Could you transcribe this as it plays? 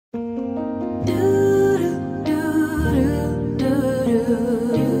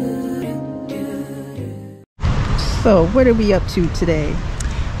So what are we up to today?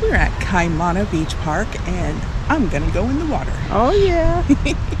 We're at Kaimana Beach Park and I'm gonna go in the water. Oh yeah.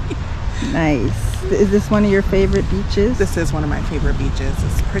 Nice. Is this one of your favorite beaches? This is one of my favorite beaches.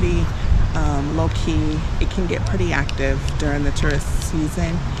 It's pretty low-key. It can get pretty active during the tourist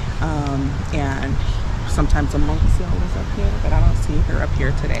season, and sometimes a monk seal is up here, but I don't see her up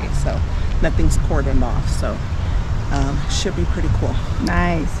here today, so nothing's cordoned off, so should be pretty cool.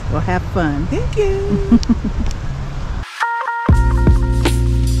 Nice. Well, have fun. Thank you.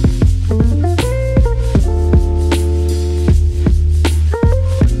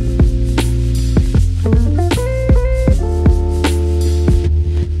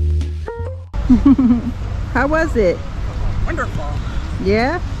 How was it? Wonderful.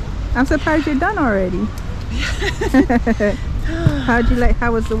 Yeah? I'm surprised you're done already.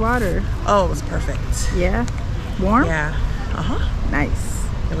 How was the water? Oh, it was perfect. Yeah? Warm? Yeah. Nice.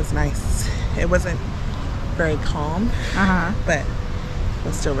 It was nice. It wasn't very calm, but it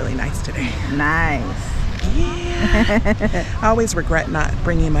was still really nice today. Nice. Yeah. I always regret not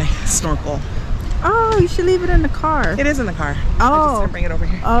bringing my snorkel. Oh, you should leave it in the car. It is in the car. Oh. I just didn't bring it over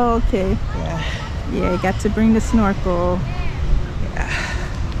here. Oh, okay. Yeah. Yeah, you got to bring the snorkel. Yeah.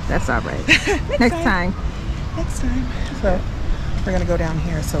 That's all right. Next time. Next time. So we're gonna go down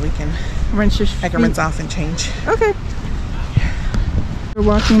here so we can rinse your feet. I can rinse off and change. Okay. We're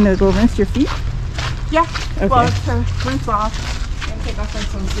walking to go rinse your feet? Yeah. Okay. Well, to rinse off and take off my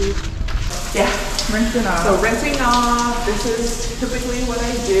swimsuit. Yeah. Rinsing off. So rinsing off, this is typically what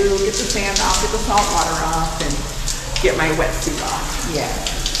I do. Get the sand off, get the salt water off, and get my wetsuit off. Yeah.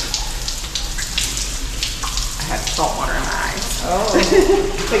 I had salt water in my eyes. Oh.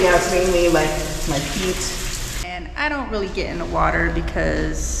 So yeah, it's mainly like my feet. And I don't really get in the water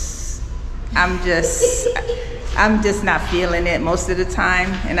because I'm just not feeling it most of the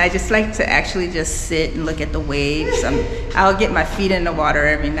time, and I just like to actually just sit and look at the waves. I'll get my feet in the water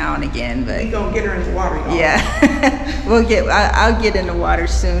every now and again, but You gonna get her in the water, y'all. yeah. I'll get in the water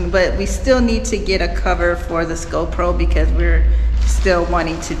soon, but we still need to get a cover for this GoPro because we're still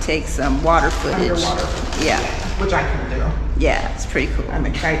wanting to take some water footage. Underwater. Yeah. Which I can do. Yeah, it's pretty cool. I'm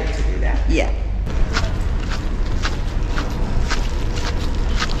excited to do that. Yeah.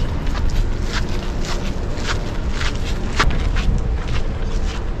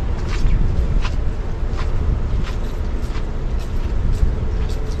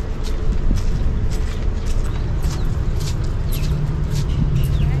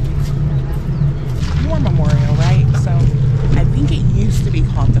 Memorial, right? So I think it used to be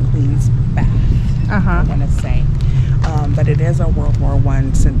called the Queen's Bath, I want to say, but it is a World War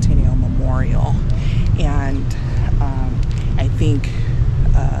I Centennial Memorial, and I think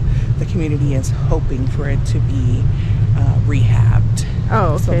the community is hoping for it to be rehabbed,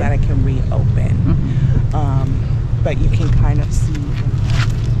 so that it can reopen. But you can kind of see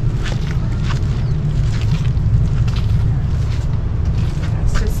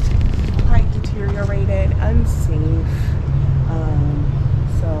it's just quite deteriorated, unsafe,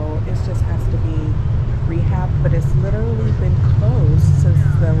 so it just has to be rehabbed, but it's literally been closed since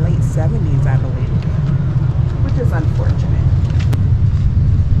the late 70s, I believe, which is unfortunate.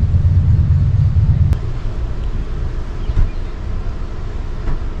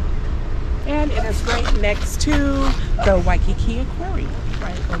 And it is right next to the Waikiki Aquarium,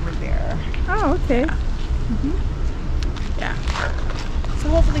 right over there. Oh, okay. Yeah. So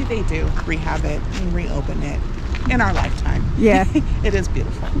hopefully they do rehab it and reopen it in our lifetime. Yeah. It is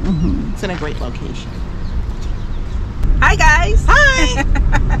beautiful. It's in a great location. Hi guys.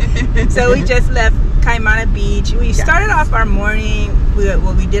 Hi. So we just left Kaimana Beach. We started off our morning.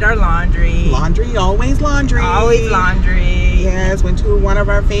 We did our laundry. Laundry, always laundry. Always laundry. Yes, went to one of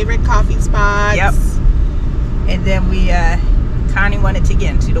our favorite coffee spots. Yep. And then Connie wanted to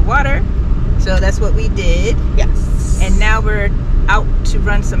get into the water, so that's what we did. Yes. And now we're out to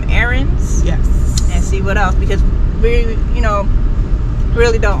run some errands. Yes. And see what else, because we,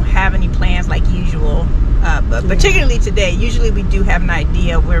 really don't have any plans like usual. But particularly today, usually we do have an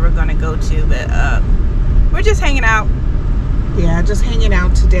idea where we're going to go to, but we're just hanging out. Yeah, just hanging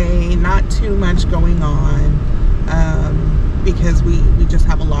out today. Not too much going on, because we just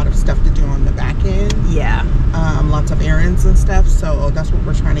have a lot of stuff to do on the back end. Yeah. Lots of errands and stuff, so that's what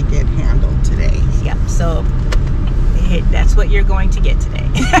we're trying to get handled today. Yep. So that's what you're going to get today.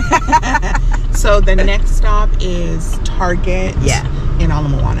 So the next stop is Target. Yeah. In Ala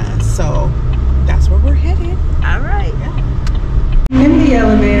Moana. So that's where we're headed. All right. Yeah. In the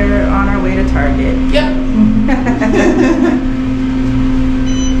elevator on our way to Target. Yep.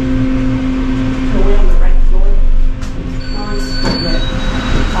 So we're on the right floor.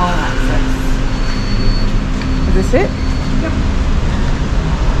 All access. Is this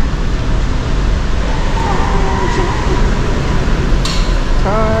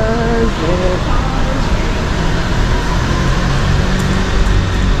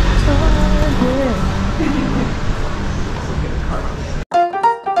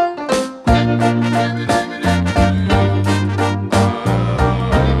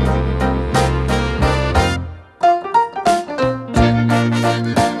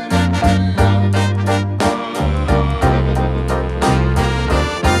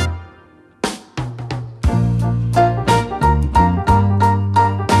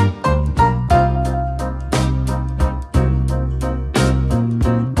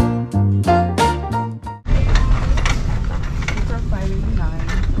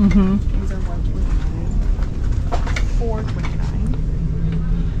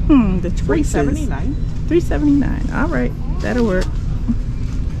The choices. $3.79. $3.79. All right, that'll work.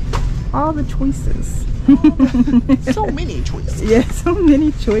 All the choices. So many choices. Yeah, so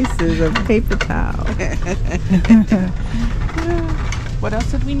many choices of paper towel. What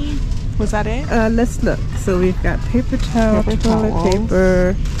else did we need? Was that it? Let's look. So we've got paper towel, toilet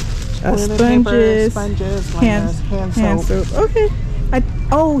paper, sponges, hand soap. Okay.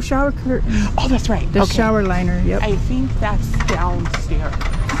 Oh, shower curtain. Oh, that's right. The shower liner. Yep. I think that's downstairs.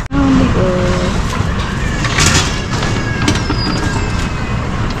 On the go.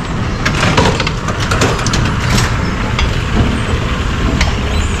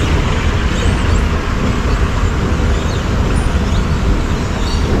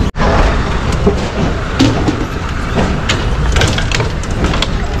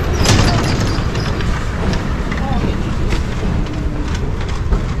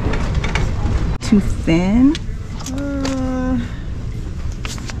 Too thin.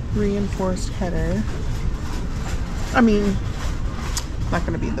 Reinforced header. I mean, not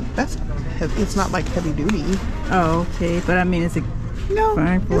going to be the best. It's not like heavy duty. Oh, okay. But I mean, is it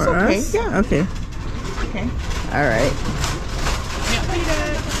fine for okay. us? Yeah. Okay. Okay. All right.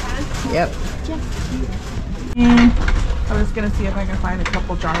 Yep. And I was going to see if I can find a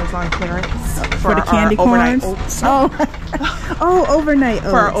couple jars on clearance For the candy corns? Overnight oats. Oh. Oh, overnight oats.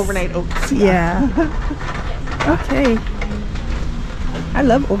 For our overnight oats. Yeah. Okay. I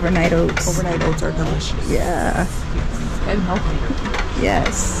love overnight oats. Overnight oats are delicious. Yeah. And healthy.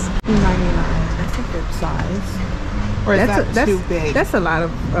 Yes. $2.99. That's a good size. Or is that too big? That's a lot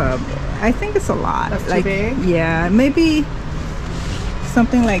of, I think it's a lot. That's like, too big? Yeah. Maybe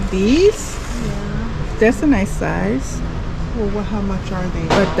something like these. Yeah. That's a nice size. Well, how much are they?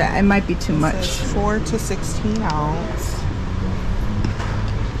 But that, it might be too much. 4 to 16 ounce.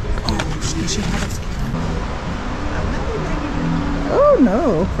 Oh, does she have a scale? Oh,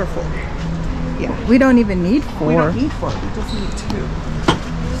 no. For 4. Yeah. We don't even need 4. We don't need 4. We just need 2.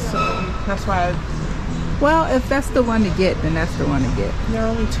 So that's why. Well, if that's the one to get, then that's the one to get. They're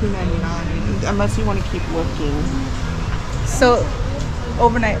only $2.99 unless you want to keep looking. So,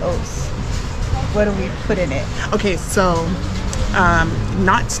 overnight oats. What do we put in it? Okay, so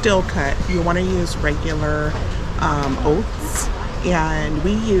not still cut. You want to use regular oats, and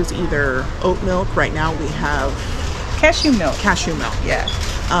we use either oat milk. Right now we have Cashew milk. Cashew milk. Yeah.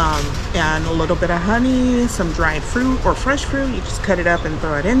 And a little bit of honey, some dried fruit or fresh fruit. You just cut it up and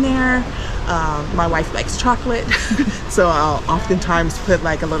throw it in there. My wife likes chocolate, so I'll oftentimes put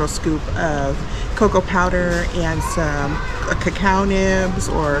like a little scoop of cocoa powder and some cacao nibs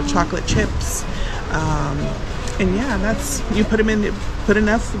or chocolate chips. And yeah, that's, you put them in, put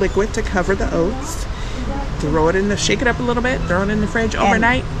enough liquid to cover the oats. Throw it in the, shake it up a little bit, throw it in the fridge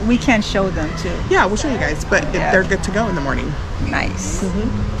overnight. And we can show them too. Yeah, we'll show you guys, but they're good to go in the morning. Nice.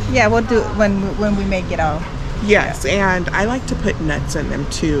 Yeah, we'll do it when we make it all. Yes, and I like to put nuts in them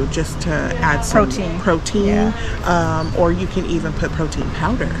too, just to add some protein. Yeah. Or you can even put protein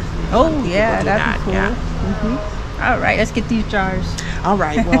powder. Oh yeah, that'd be cool. Yeah. All right, let's get these jars. All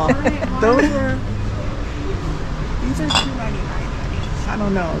right, well, these are $2.99. I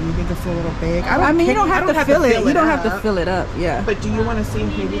don't know. You think it's a little big? I mean, you don't have to fill it. You don't have to fill it up. Yeah. But do you want to see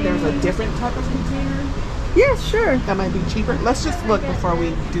if maybe there's a different type of container? Yeah, sure. That might be cheaper. Let's just look before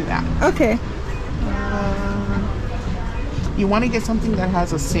we do that. Okay. You want to get something that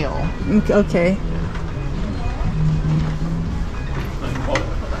has a seal. Okay.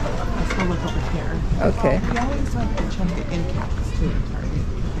 Let's go look over here. Okay. We always like to check the end caps too.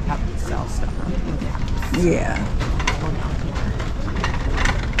 They have to sell stuff on the end caps. Yeah. Go down here.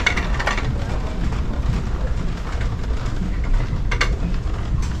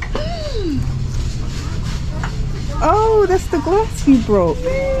 Oh, that's the glass you broke.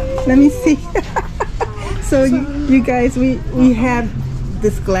 Let me see. So you guys, we have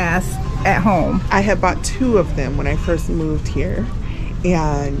this glass at home. I had bought 2 of them when I first moved here,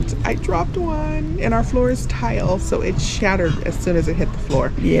 and I dropped one, and our floor is tile, so it shattered as soon as it hit the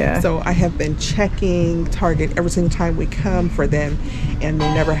floor. Yeah. So I have been checking Target every single time we come for them, and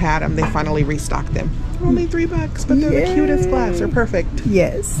they never had them. They finally restocked them. They're only $3, but they're the cutest glass. They're perfect.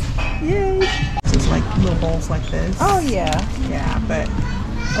 Yes. Yay. This is like little bowls like this. Oh yeah. Yeah, but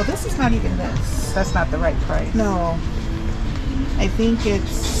Oh, this is not even this. That's not the right price. no, I think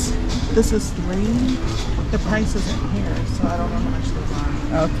this is 3. The price isn't here, so I don't know how much those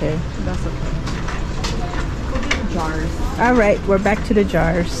are. Okay. That's okay. We'll do the jars. All right, we're back to the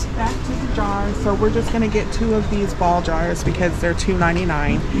jars. Back to the jars. So we're just gonna get 2 of these ball jars because they're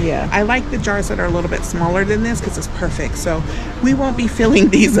 $2.99. Yeah. I like the jars that are a little bit smaller than this because it's perfect. So we won't be filling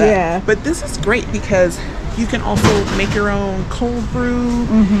these up. Yeah. But this is great because you can also make your own cold brew.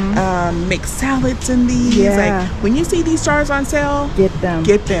 make salads in these. Yeah. Like when you see these jars on sale, Get them.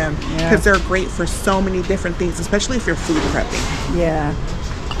 Get them. Yeah. Because they're great for so many different things, especially if you're food prepping. Yeah.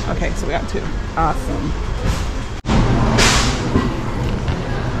 Okay, so we got 2. Awesome.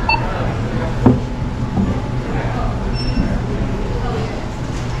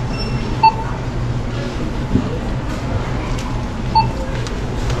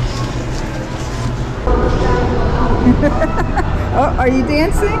 Oh, are you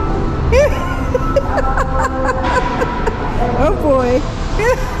dancing? Oh boy.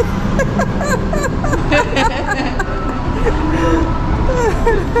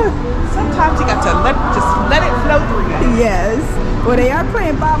 Sometimes you got to let it flow through you. Yes. Well, they are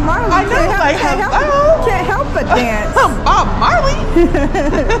playing Bob Marley. I know, like, hello. Can't help but dance. Bob Marley.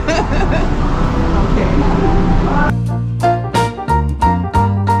 Okay.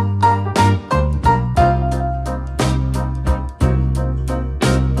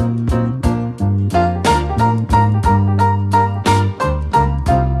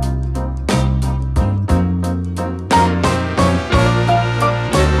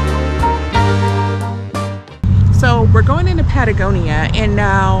 We're going into Patagonia, and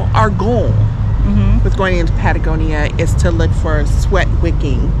now our goal with going into Patagonia is to look for sweat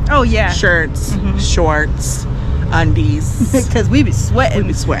wicking shirts, shorts, undies. Because we be sweating. We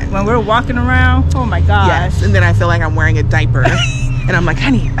be sweating. When we're walking around, oh my gosh. Yes, and then I feel like I'm wearing a diaper. And I'm like,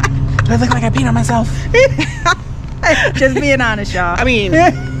 honey, do I look like I peed on myself? Just being honest, y'all. I mean...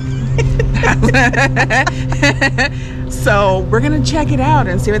 So we're gonna check it out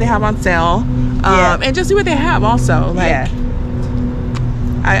and see what they have on sale, and just see what they have also. Like,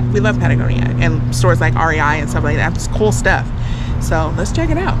 we love Patagonia and stores like REI and stuff like that. It's cool stuff. So let's check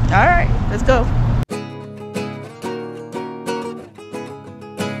it out. All right, let's go.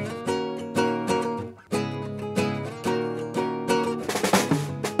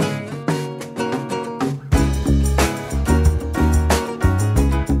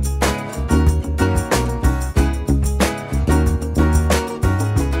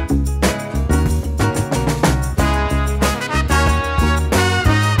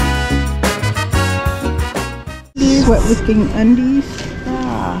 Sweat wicking undies.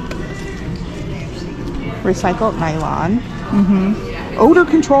 Yeah. Recycled nylon. Odor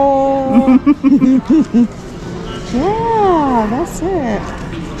control. Yeah, that's it.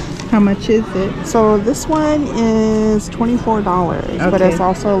 How much is it? So this one is $24, but it's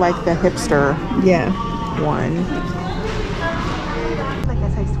also like the hipster one. Like a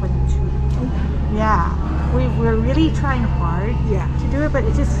size 22. Yeah, we're really trying hard to do it, but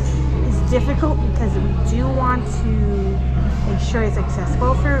it's difficult because we do want to make sure it's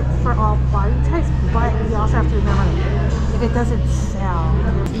accessible for all body types, but we also have to remember if it doesn't sell.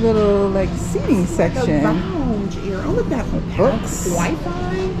 Little like seating section. The lounge area. Oh, look at that. Books.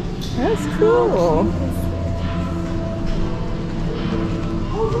 Wi-Fi. That's cool.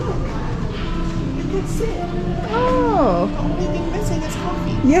 Oh, look. You can sit. Oh. The only thing missing is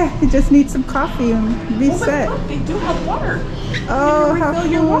coffee. Yeah, you just need some coffee and be set. Look, they do have water. Oh, how cool.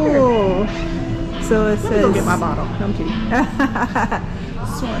 Your water. So it Let me says... go get my bottle. No, I'm kidding.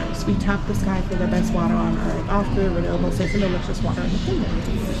 Source. We tap the sky for the best water on earth. Off grid, renewable, safe, and delicious water in the kingdom.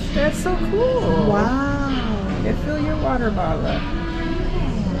 That's so cool. Wow. You fill your water bottle up.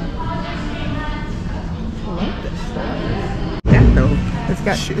 I like this stuff. That though.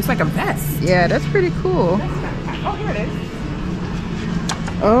 It's like a vest. Yeah, that's pretty cool. Oh, here it is.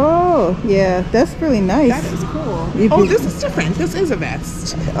 Oh, yeah, that's really nice. That is cool. Oh, this is different. This is a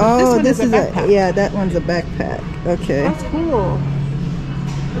vest. Oh, this is a backpack. Yeah, that one's a backpack. Okay. That's cool.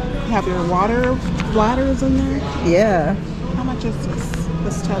 You have your water bladders in there. Yeah. How much is this?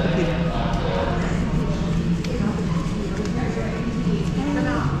 Let's tell the people.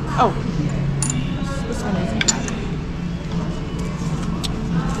 Oh, this one isn't bad.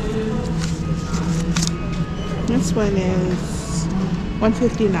 This one is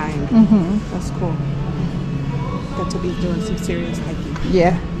 $159. That's cool. Got to be doing some serious hiking.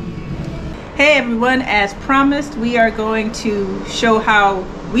 Yeah. Hey everyone, as promised, we are going to show how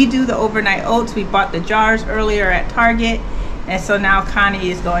we do the overnight oats. We bought the jars earlier at Target, and so now Connie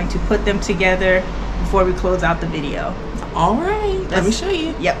is going to put them together before we close out the video. All right, let me show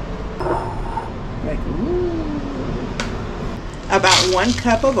you. Yep. Like, about 1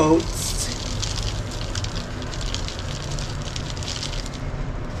 cup of oats.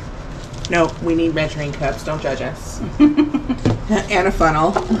 No, we need measuring cups. Don't judge us. And a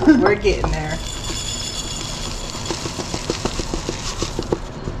funnel. We're getting there.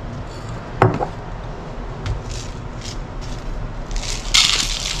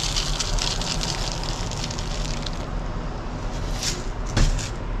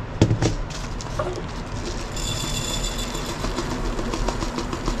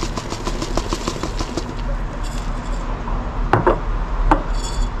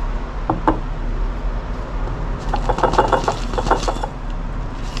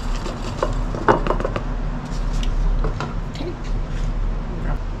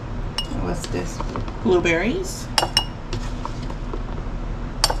 blueberries.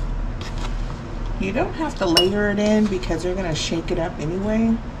 You don't have to layer it in because you're gonna shake it up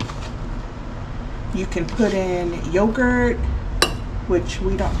anyway. You can put in yogurt, which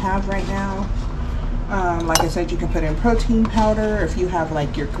we don't have right now. Like I said, you can put in protein powder if you have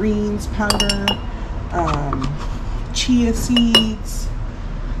like your greens powder, chia seeds.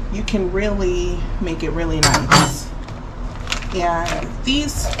 You can really make it really nice. And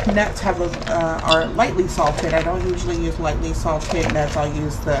these nuts have are lightly salted. I don't usually use lightly salted nuts. I'll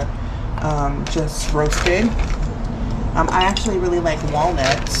use the just roasted. I actually really like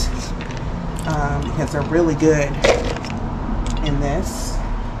walnuts because they're really good in this.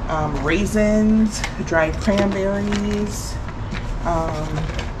 Raisins, dried cranberries,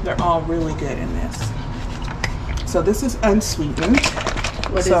 they're all really good in this. So this is unsweetened.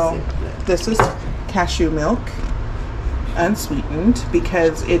 What is it? This is cashew milk, unsweetened,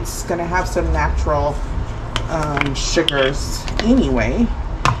 because it's going to have some natural sugars anyway.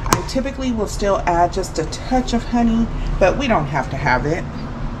 I typically will still add just a touch of honey, but we don't have to have it.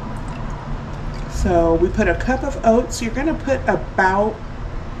 So we put a cup of oats. You're going to put about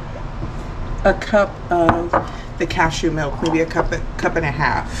a cup of the cashew milk, maybe a cup and a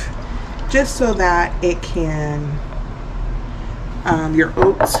half, just so that it can, your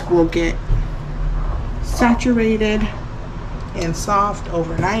oats will get saturated and soft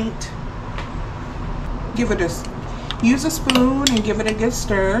overnight. Give it use a spoon and give it a good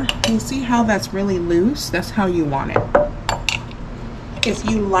stir. You see how that's really loose? That's how you want it. If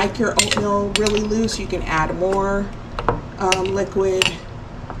you like your oatmeal really loose, you can add more liquid.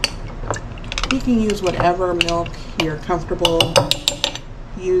 You can use whatever milk you're comfortable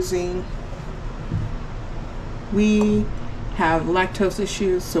using. We have lactose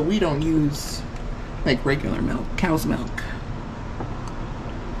issues, so we don't use like regular milk, cow's milk.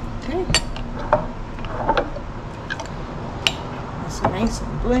 Okay. It's nice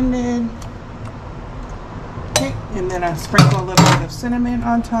and blended. Okay, and then I sprinkle a little bit of cinnamon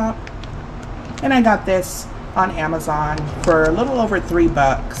on top. And I got this on Amazon for a little over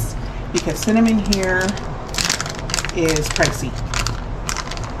 $3 because cinnamon here is pricey.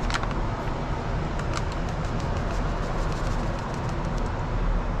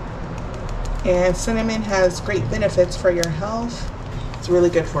 And cinnamon has great benefits for your health. It's really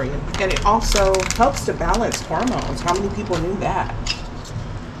good for you. And it also helps to balance hormones. How many people knew that?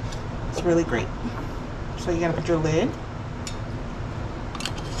 It's really great. So you're gonna put your lid.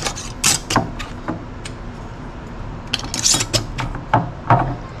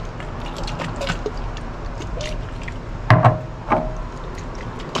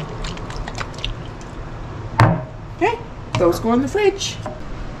 Okay, those go in the fridge.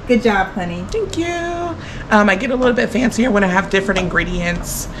 Good job, honey. Thank you. I get a little bit fancier when I have different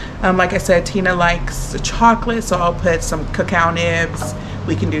ingredients. Like I said, Tina likes the chocolate, so I'll put some cacao nibs.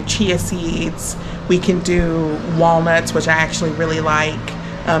 We can do chia seeds. We can do walnuts, which I actually really like.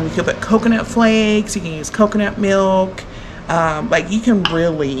 You can put coconut flakes. You can use coconut milk. Like you can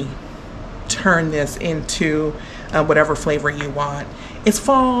really turn this into whatever flavor you want. It's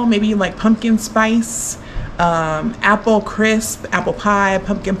fall. Maybe you like pumpkin spice. Apple crisp, apple pie,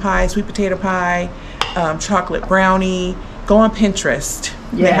 pumpkin pie, sweet potato pie, chocolate brownie. Go on Pinterest.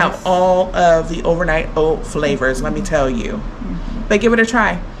 Yes. They have all of the overnight oat flavors, let me tell you. Mm-hmm. But give it a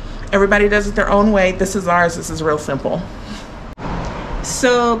try. Everybody does it their own way. This is ours. This is real simple.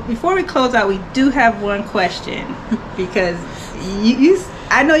 So before we close out, we do have one question because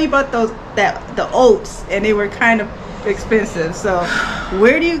I know you bought the oats and they were kind of expensive. So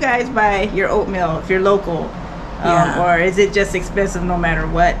where do you guys buy your oatmeal if you're local? Or is it just expensive no matter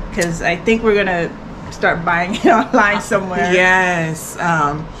what? Because I think we're gonna start buying it online somewhere. Yes.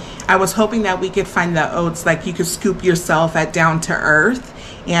 I was hoping that we could find the oats like you could scoop yourself at Down to Earth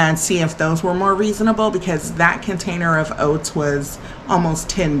and see if those were more reasonable, because that container of oats was almost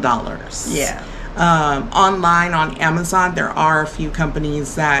 $10. Yeah. Online on Amazon, there are a few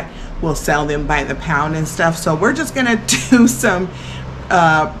companies that will sell them by the pound and stuff. So we're just gonna do some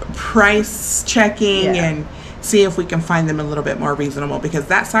price checking and see if we can find them a little bit more reasonable, because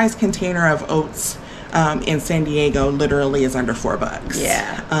that size container of oats in San Diego literally is under $4.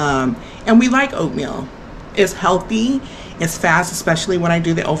 Yeah. And we like oatmeal. It's healthy. It's fast, especially when I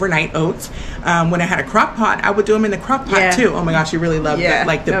do the overnight oats. When I had a crock pot, I would do them in the crock pot too. Oh my gosh, you really love that,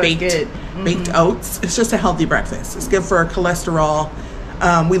 like the baked oats. It's just a healthy breakfast. It's good for cholesterol.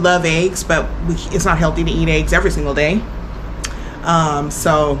 We love eggs, but it's not healthy to eat eggs every single day.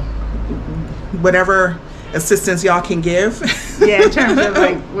 So whatever assistance y'all can give. Yeah, in terms of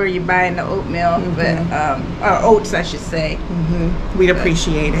like where you're buying the oatmeal, but or oats, I should say. We'd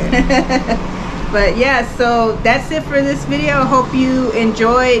appreciate it. But yeah, so that's it for this video. I hope you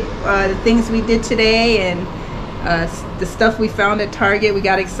enjoyed the things we did today and the stuff we found at Target. We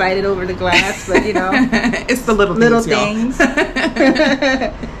got excited over the glass, but you know, it's the little things.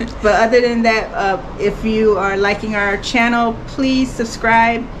 But other than that, if you are liking our channel, please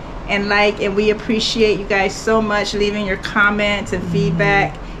subscribe and like, and we appreciate you guys so much leaving your comments and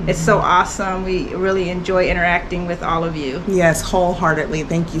feedback. It's so awesome. We really enjoy interacting with all of you. Yes, wholeheartedly.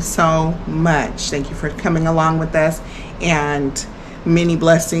 Thank you so much. Thank you for coming along with us, and many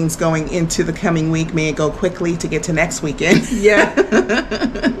blessings going into the coming week. May it go quickly to get to next weekend. Yeah.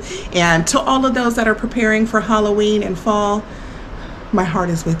 And to all of those that are preparing for Halloween and fall, my heart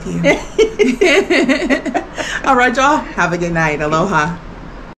is with you. All right, y'all. Have a good night. Aloha.